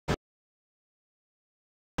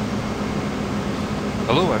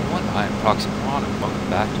Hello everyone, I am Proxypron and welcome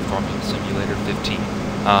back to Farming Simulator 15.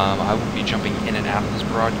 I will be jumping in and out of this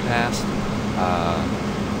broadcast.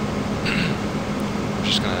 We're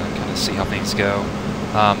just gonna kind of see how things go.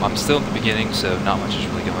 I'm still at the beginning, so not much is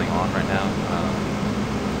really going on right now.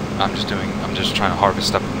 I'm just trying to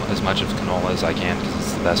harvest up as much of canola as I can because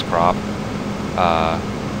it's the best crop.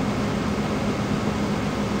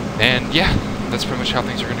 And yeah, that's pretty much how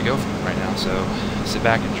things are going to go right now. So sit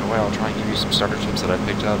back, enjoy. I'll try and give you some starter tips that I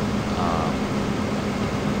picked up.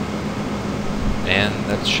 And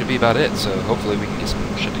that should be about it. So hopefully we can get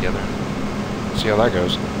some shit together. See how that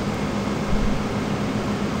goes.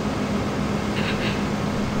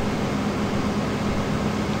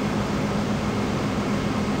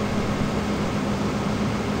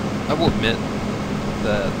 I will admit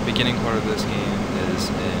the beginning part of this game is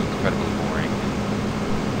incredibly boring.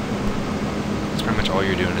 It's pretty much all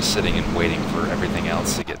you're doing is sitting and waiting for everything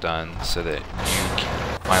else to get done so that you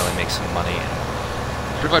can finally make some money.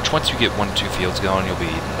 And pretty much once you get 1 or 2 fields going, you'll be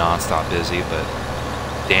non-stop busy, but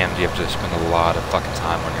damn, you have to spend a lot of fucking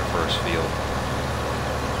time on your first field.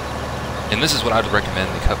 And this is what I'd recommend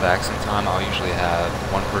to cut back some time. I'll usually have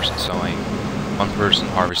 1 person sowing, 1 person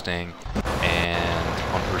harvesting, and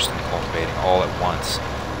 1 person cultivating all at once,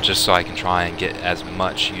 just so I can try and get as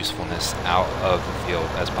much usefulness out of the field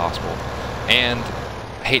as possible. And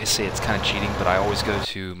I hate to say it's kind of cheating, but I always go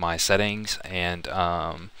to my settings and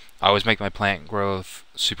I always make my plant growth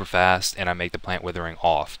super fast and I make the plant withering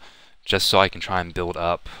off, just so I can try and build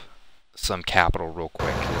up some capital real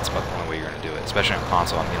quick. That's about the only way you're going to do it, especially on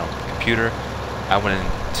console. I mean, on the computer, I went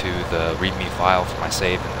into the README file for my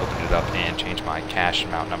save and opened it up and changed my cash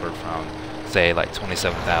amount number from, say, like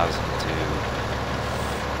 27,000 to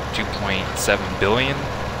 2.7 billion.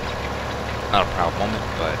 Not a proud moment,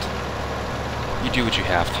 but you do what you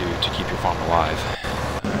have to keep your farm alive.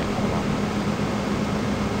 Alright, hold on.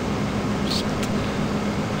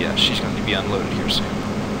 Yeah, she's going to be unloaded here soon.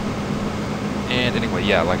 And anyway,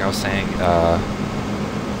 yeah, like I was saying,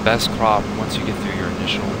 best crop once you get through your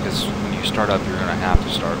initial, because when you start up, you're going to have to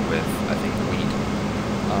start with, I think, wheat.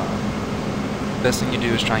 Best thing you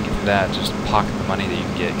do is try and get through that, just pocket the money that you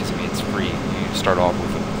can get, because I mean, it's free. You start off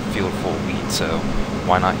with a field full of wheat, so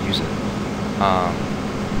why not use it?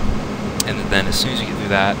 And then as soon as you get through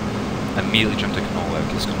that, immediately jump to canola,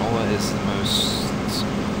 because canola is the most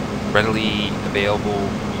readily available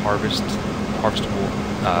harvestable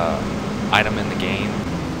item in the game,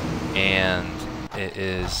 and it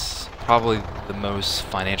is probably the most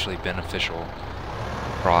financially beneficial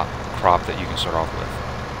crop that you can start off with,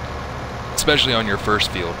 especially on your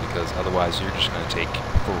first field, because otherwise you're just going to take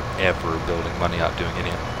forever building money up doing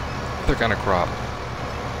any other kind of crop.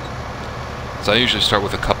 So I usually start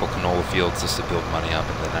with a couple canola fields just to build money up,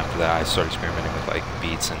 and then after that I start experimenting with like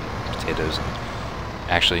beets and potatoes and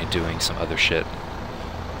actually doing some other shit.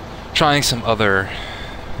 Trying some other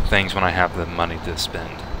things when I have the money to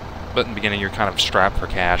spend. But in the beginning you're kind of strapped for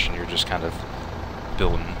cash and you're just kind of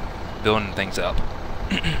building things up.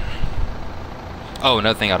 Oh,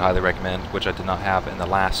 another thing I'd highly recommend, which I did not have in the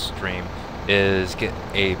last stream, is get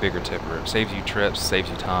a bigger tipper. It saves you trips,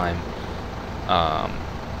 saves you time.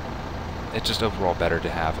 It's just overall better to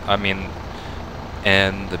have. I mean,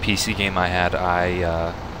 in the PC game I had,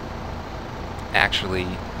 I actually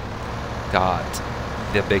got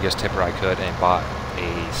the biggest tipper I could and bought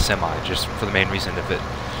a semi, just for the main reason of it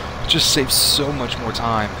just saves so much more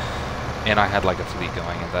time. And I had like a fleet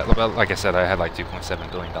going, and that, like I said, I had like $2.7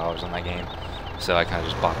 billion in that game. So I kind of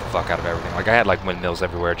just bought the fuck out of everything. Like I had like windmills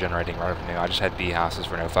everywhere generating revenue. I just had bee houses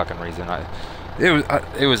for no fucking reason.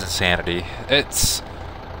 It was insanity. It's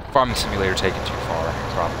Farming Simulator taken too far,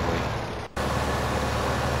 probably.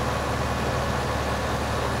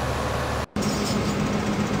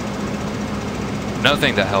 Another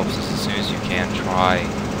thing that helps is as soon as you can, try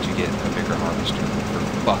to get a bigger harvester. For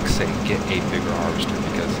fuck's sake, get a bigger harvester,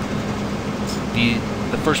 because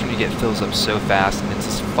the first one you get fills up so fast, and it's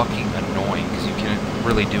just fucking annoying because you can't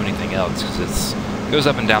really do anything else, because it goes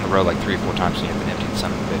up and down the road like 3 or 4 times and you have to empty the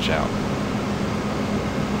son of a bitch out.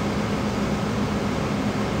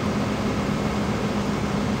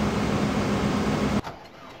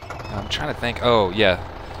 I'm trying to think. Oh yeah,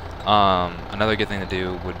 another good thing to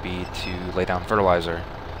do would be to lay down fertilizer.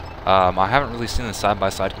 I haven't really seen the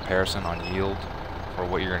side-by-side comparison on yield for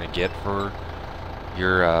what you're going to get for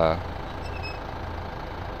your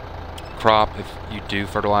crop if you do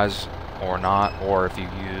fertilize or not, or if you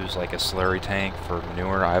use like a slurry tank for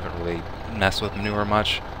manure. I haven't really messed with manure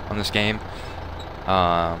much on this game,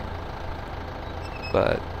 but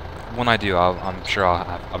when I do, I'm sure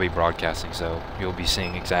I'll be broadcasting, so you'll be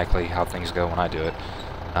seeing exactly how things go when I do it.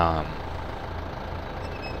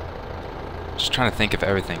 Just trying to think of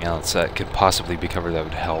everything else that could possibly be covered that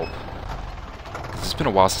would help. Because it's been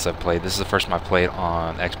a while since I've played. This is the first time I've played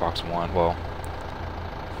on Xbox One. Well,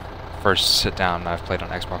 first sit down I've played on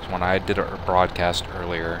Xbox One. I did a broadcast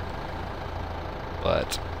earlier,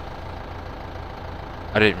 but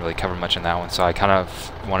I didn't really cover much in that one, so I kind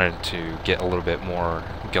of wanted to get a little bit more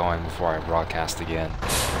going before I broadcast again.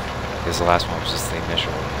 Because the last one was just the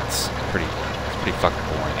initial, and it's pretty fucking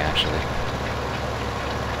boring, actually.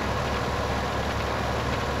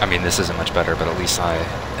 I mean, this isn't much better, but at least I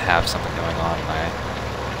have something going on, and I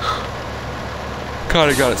kind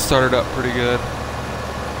of got it started up pretty good.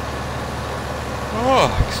 Oh,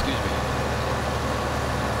 excuse me.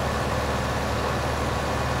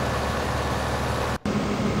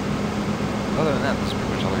 Other than that, that's pretty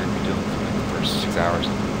much all I'm going to be doing for like the first 6 hours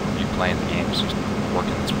of you playing the game. Is just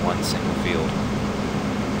working this one single field.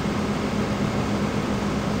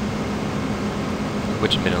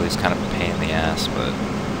 Which admittedly is kind of a pain in the ass, but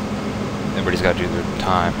everybody's got to do their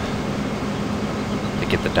time to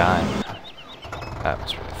get the dime. That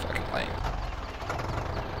was really fucking lame.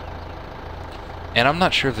 And I'm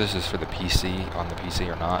not sure if this is for the PC, on the PC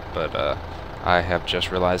or not, but I have just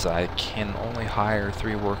realized I can only hire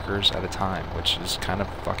 3 workers at a time, which is kind of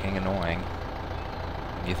fucking annoying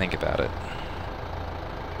when you think about it.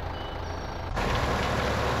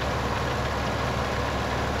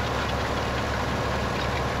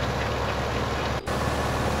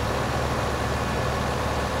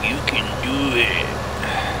 You can do it.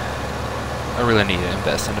 I really need to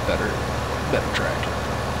invest in a better tractor.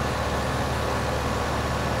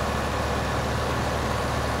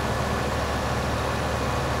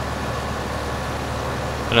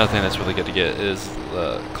 Another thing that's really good to get is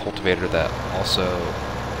the cultivator that also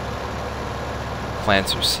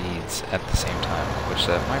plants your seeds at the same time, which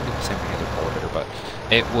that might be the same thing as a cultivator, but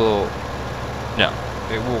it will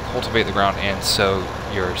cultivate the ground and sow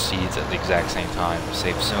your seeds at the exact same time.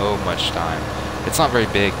 Save so much time. It's not very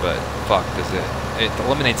big, but fuck, does it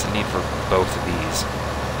eliminates the need for both of these.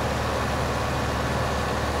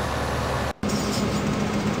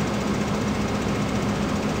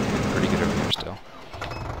 Pretty good over here still.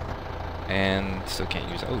 And still can't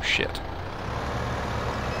use it. Oh shit.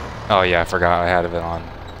 Oh yeah, I forgot I had it on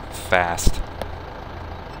fast.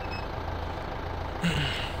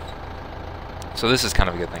 So this is kind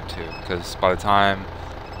of a good thing too, because by the time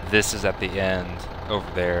this is at the end over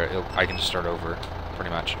there, I can just start over pretty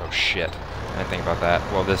much. Oh shit. I didn't think about that.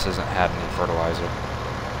 Well, this hasn't had any fertilizer.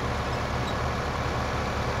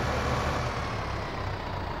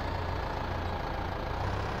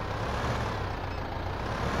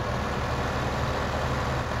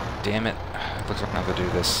 Damn it. Looks like I'm going to have to do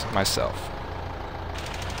this myself.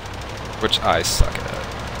 Which I suck at.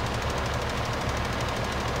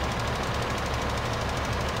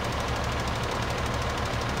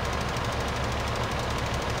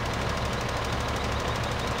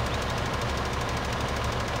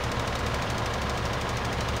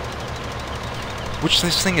 Which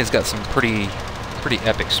this thing has got some pretty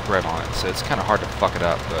epic spread on it, so it's kind of hard to fuck it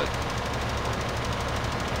up, but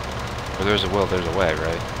where there's a will, there's a way,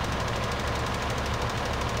 right?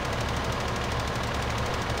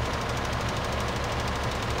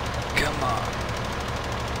 Come on.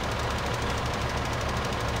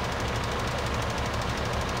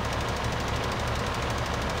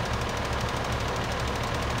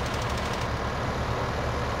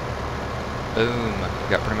 Boom.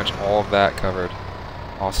 Got pretty much all of that covered.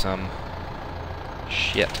 Awesome.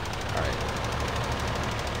 Shit. Alright.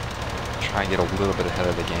 Try and get a little bit ahead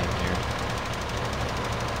of the game here.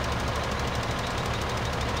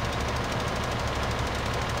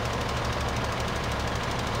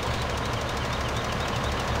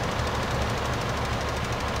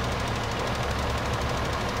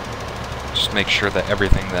 Just make sure that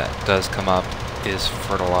everything that does come up is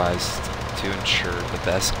fertilized to ensure the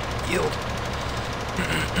best yield.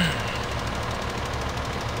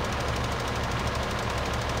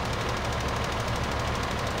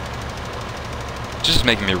 Just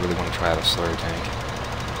making me really want to try out a slurry tank.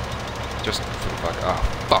 Just for the fuck. Oh,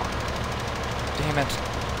 fuck. Damn it.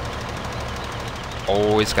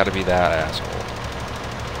 Always gotta be that asshole.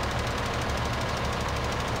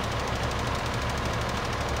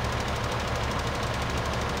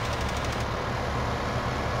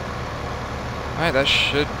 Alright, that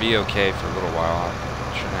should be okay for a little while. I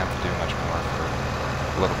shouldn't have to do much more for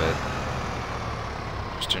a little bit.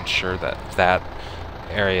 Just to ensure that that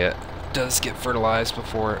area does get fertilized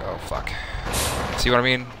before... Oh, fuck. See what I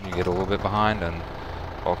mean? You get a little bit behind and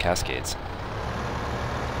all cascades.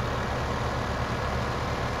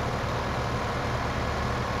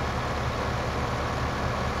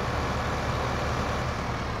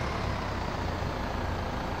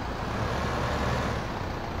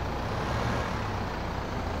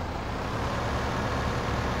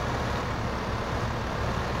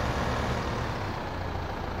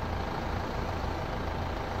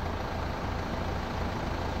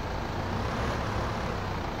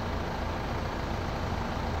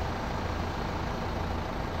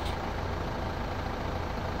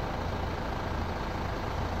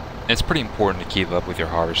 it's pretty important to keep up with your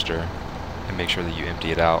harvester and make sure that you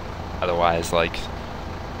empty it out. Otherwise, like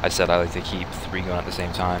I said, I like to keep 3 going at the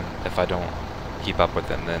same time. If I don't keep up with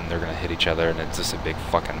them, then they're gonna hit each other, and it's just a big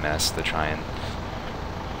fucking mess to try and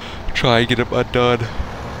get them undone.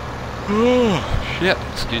 Oh shit!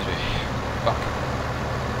 Excuse me. Fuck.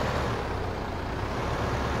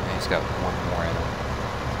 Okay, he's got 1 more in him.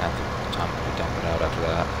 Have the time to dump it out after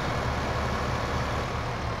that.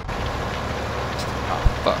 Oh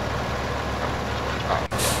fuck. Oh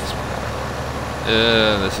yeah, this one more.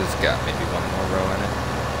 This has got maybe 1 more row in it.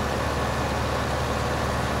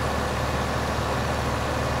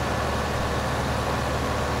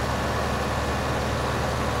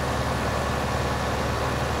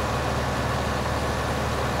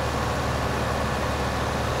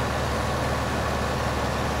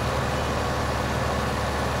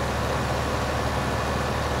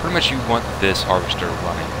 Pretty much you want this harvester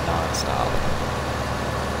running non-stop.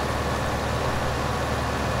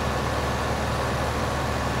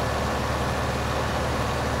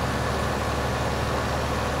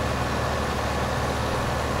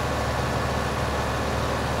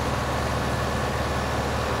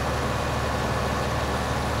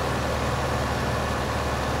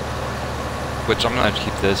 Which I'm gonna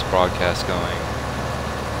keep this broadcast going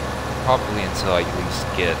probably until I at least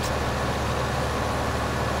get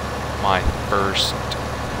my first,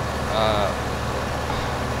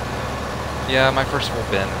 my first full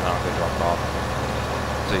bin, and then I'll go drop it off.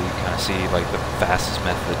 So you kind of see, like, the fastest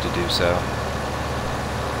method to do so.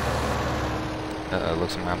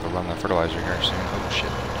 Looks like I'm gonna have to run the fertilizer here soon. Oh shit.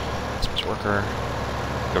 Space worker.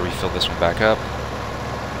 Go refill this one back up.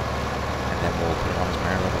 And then we'll put it on his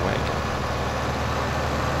merry little way again.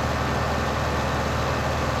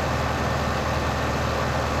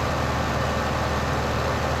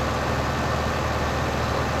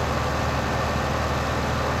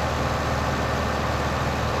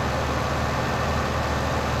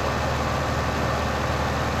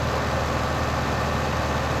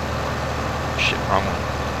 Wrong one.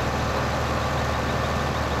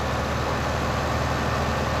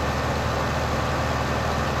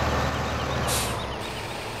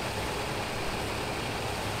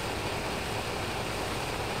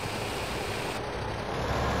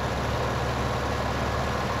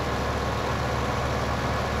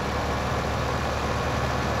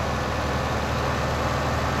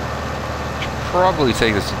 Should probably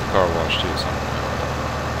take this to the car wash too, so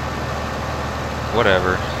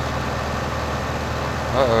whatever.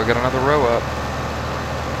 Uh-oh, I got another row up.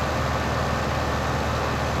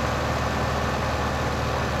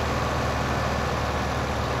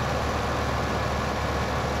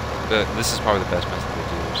 But this is probably the best method to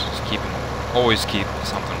do, is just always keep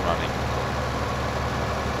something running.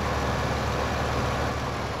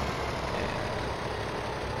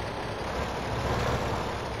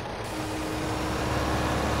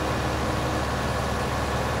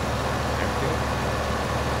 There we go.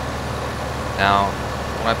 Now,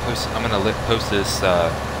 when I post, I'm gonna post this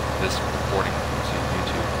this recording to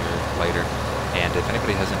YouTube here later, and if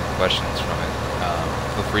anybody has any questions from it,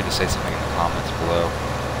 feel free to say something in the comments below.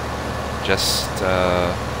 Just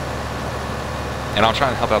and I'll try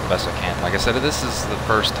and help out the best I can. Like I said, this is the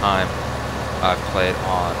first time I've played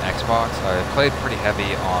on Xbox. I played pretty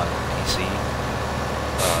heavy on PC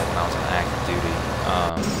when I was on active duty.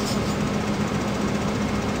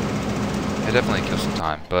 It definitely kills some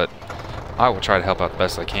time, but I will try to help out the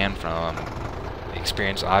best I can from the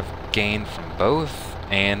experience I've gained from both,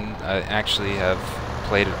 and I actually have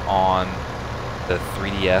played it on the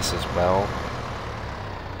 3DS as well.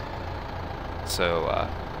 So,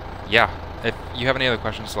 yeah, if you have any other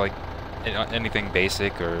questions, like anything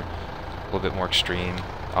basic or a little bit more extreme,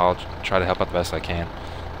 I'll try to help out the best I can.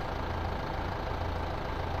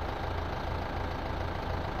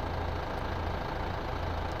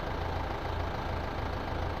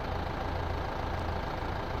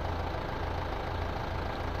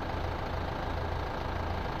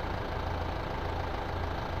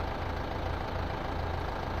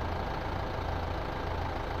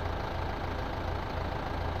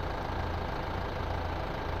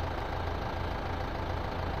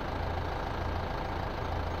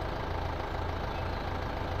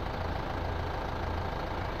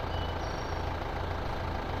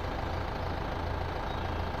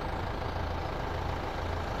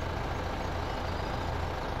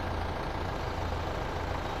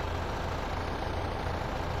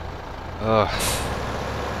 Ugh.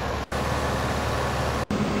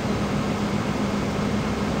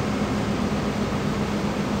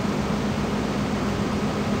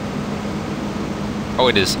 Oh,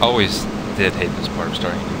 it is. Always did hate this part of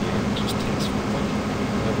starting a new game. It just takes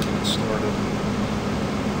forever. it started.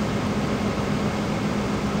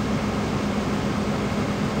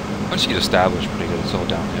 Once you get established pretty good, it's all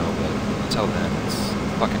downhill, but until then, it's a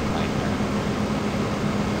fucking nightmare.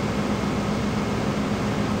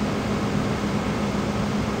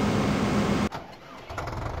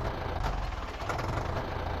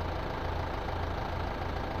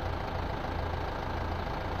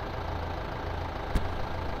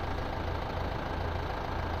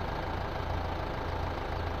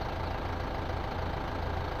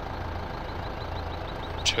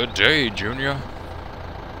 Today, Junior.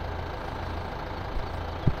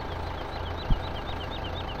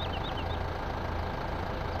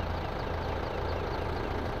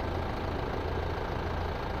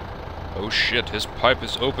 Oh shit, his pipe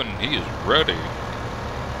is open. He is ready. Is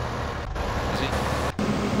he?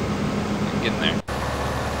 Get in there.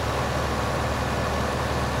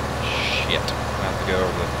 Shit. I have to go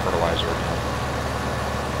over the fertilizer again.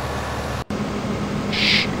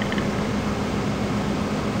 Shit.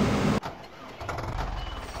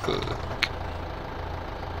 Fuck.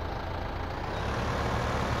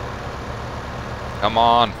 Come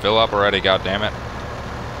on, fill up already, goddammit.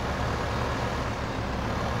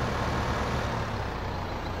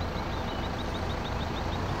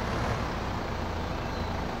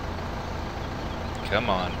 Come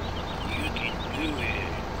on. You can do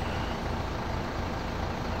it.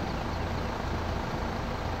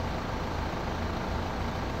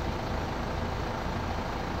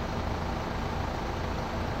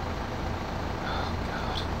 Oh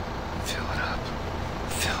God. Fill it up.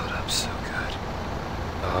 Fill it up so good.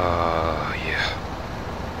 Oh yeah.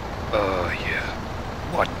 Oh yeah.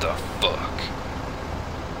 What the fuck?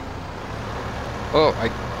 Oh, I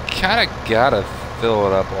kinda gotta fill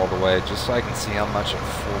it up all the way just so I can see how much a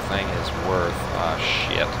full thing is worth. Ah,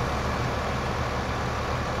 shit.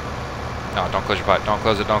 No, don't close your pipe. Don't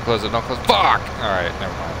close it. Don't close it. Don't close it. Fuck! Alright,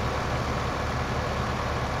 never mind.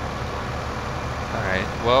 Alright,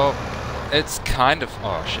 well, it's kind of...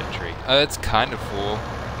 Oh, shit, tree. It's kind of full.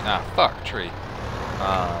 Ah, fuck, tree.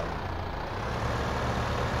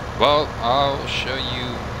 Well, I'll show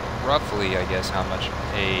you roughly, I guess, how much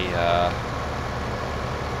a,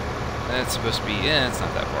 it's supposed to be in. It's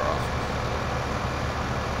not that far off.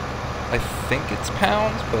 I think it's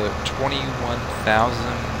pounds, but 21,000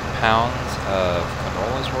 pounds of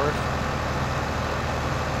canola's worth.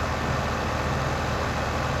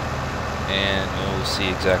 And you'll see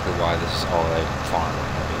exactly why this is all a farm will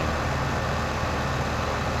be.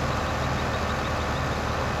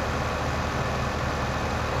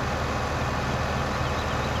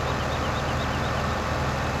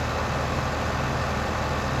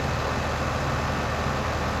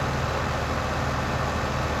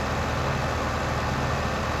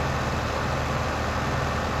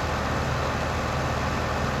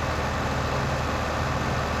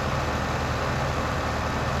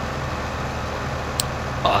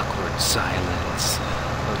 Awkward silence.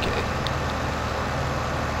 Okay.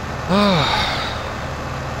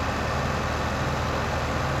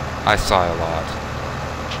 I sigh a lot.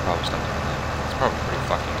 Should probably stop doing that. It's probably pretty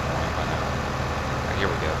fucking annoying by now. Alright, here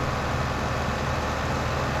we go.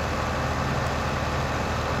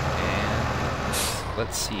 And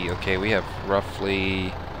let's see. Okay, we have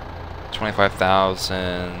roughly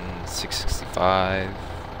 25,665,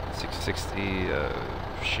 660.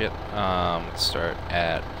 Shit. Let's start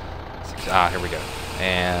at 6, here we go.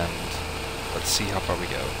 And let's see how far we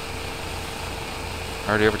go.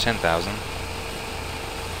 Already over 10,000.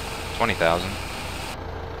 20,000.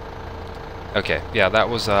 Okay, yeah, that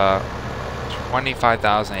was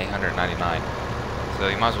 25,899. So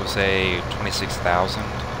you might as well say 26,000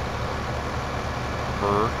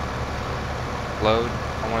 per load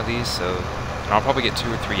on one of these. So and I'll probably get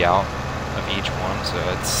 2 or 3 out of each one. So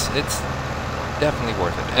it's definitely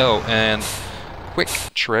worth it. Oh, and quick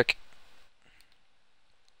trick.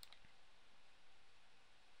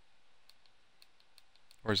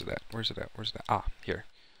 Where's it at? Where's it at? Where's it at? Ah, here.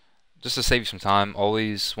 Just to save you some time,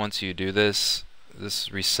 always, once you do this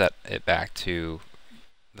reset it back to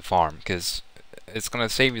the farm, because it's going to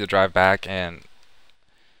save you the drive back, and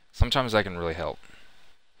sometimes that can really help.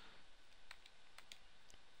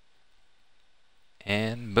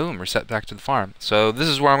 And boom, reset back to the farm. So this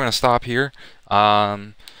is where I'm going to stop here.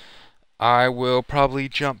 I will probably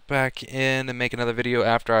jump back in and make another video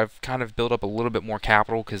after I've kind of built up a little bit more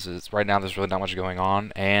capital, because right now there's really not much going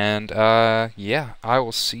on. And yeah, I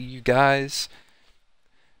will see you guys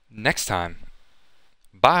next time.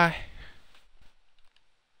 Bye.